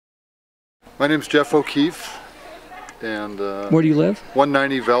My name's Jeff O'Keefe, and where do you live?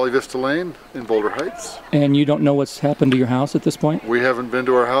 190 Valley Vista Lane in Boulder Heights. And you don't know what's happened to your house at this point? We haven't been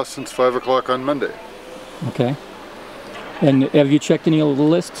to our house since 5 o'clock on Monday. Okay. And have you checked any of the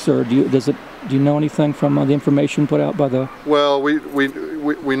lists, or do you know anything from the information put out by the? Well, we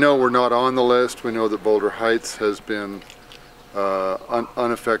know we're not on the list. We know that Boulder Heights has been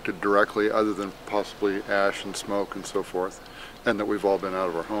unaffected directly, other than possibly ash and smoke and so forth, and that we've all been out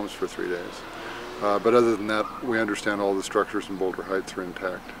of our homes for 3 days. But other than that, we understand all the structures in Boulder Heights are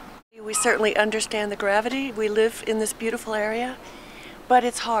intact. We certainly understand the gravity. We live in this beautiful area, but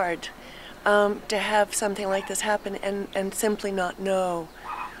it's hard to have something like this happen and simply not know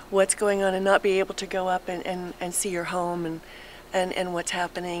what's going on and not be able to go up and see your home and what's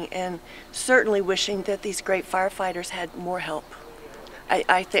happening, and certainly wishing that these great firefighters had more help.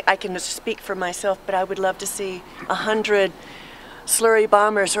 I think I can just speak for myself, but I would love to see 100 slurry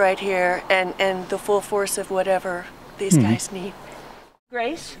bombers right here and the full force of whatever these guys need.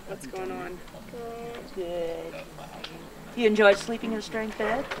 Grace? What's going on? Good. You enjoyed sleeping in a strange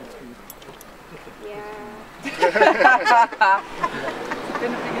bed?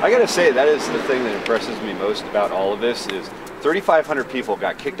 I gotta say, that is the thing that impresses me most about all of this is 3,500 people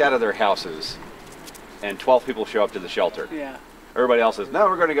got kicked out of their houses and 12 people show up to the shelter. Yeah. Everybody else says, no,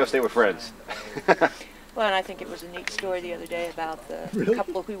 we're gonna go stay with friends. Well, and I think it was a neat story the other day about the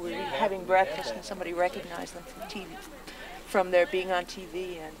couple who were having breakfast and somebody recognized them from TV, from their being on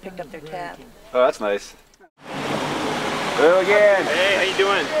TV, and picked up their tab. Oh, that's nice. Hello again. Hey, how you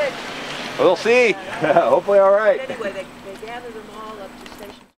doing? Good. We'll see. Hopefully all right. But anyway, they gathered them all up to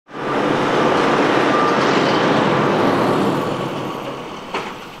station.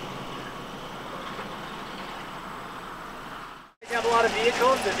 We have a lot of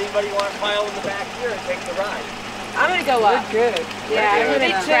vehicles. Does anybody want to pile in the back here and take the ride? I'm going to go up. Good. Yeah, I'm going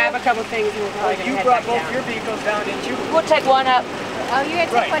to grab a couple things and we're probably going to You head brought back both down. your vehicles down, didn't you? We'll take one up. Oh, you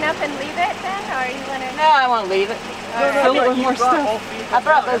going to Right. take one up and leave it then? Or are you going to... No, I want to leave it. Fill it with more stuff. I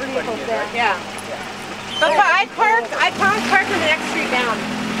brought those vehicles down. Yeah. But I'd probably park on the next street down.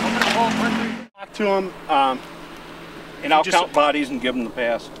 Talk to them, and I'll count bodies and give them the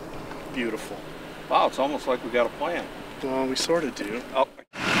pass. Beautiful. Wow, it's almost like we got a plan. Well, we sort of do. Oh.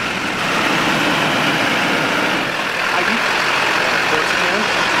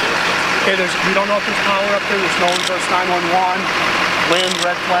 Okay, we don't know if there's power up there. There's no reverse 911, wind,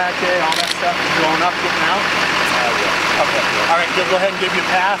 red flag day, all that stuff is going up, getting out. Okay. All right, go ahead and give you a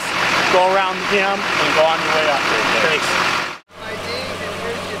pass. Go around him and go on your way up. Thanks. ID, and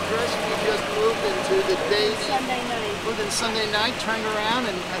here's the address. We just moved into the day. Sunday night. Moved in Sunday night, turned around,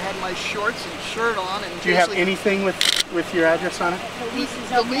 and I had my shorts and shirt on. And Do you have anything with your address on it?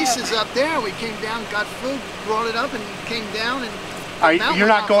 The lease is up there. We came down, got food, brought it up, and came down. And You're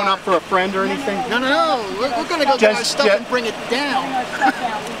not going up for a friend or anything? No. We're going to go get our stuff and bring it down.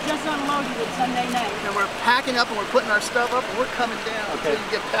 We just unloaded it Sunday night. And we're packing up and we're putting our stuff up and we're coming down until you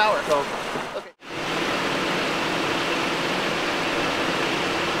get power. Okay.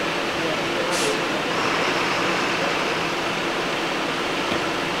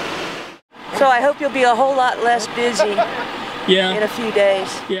 So I hope you'll be a whole lot less busy in a few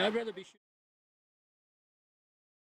days. Yeah, I'd rather be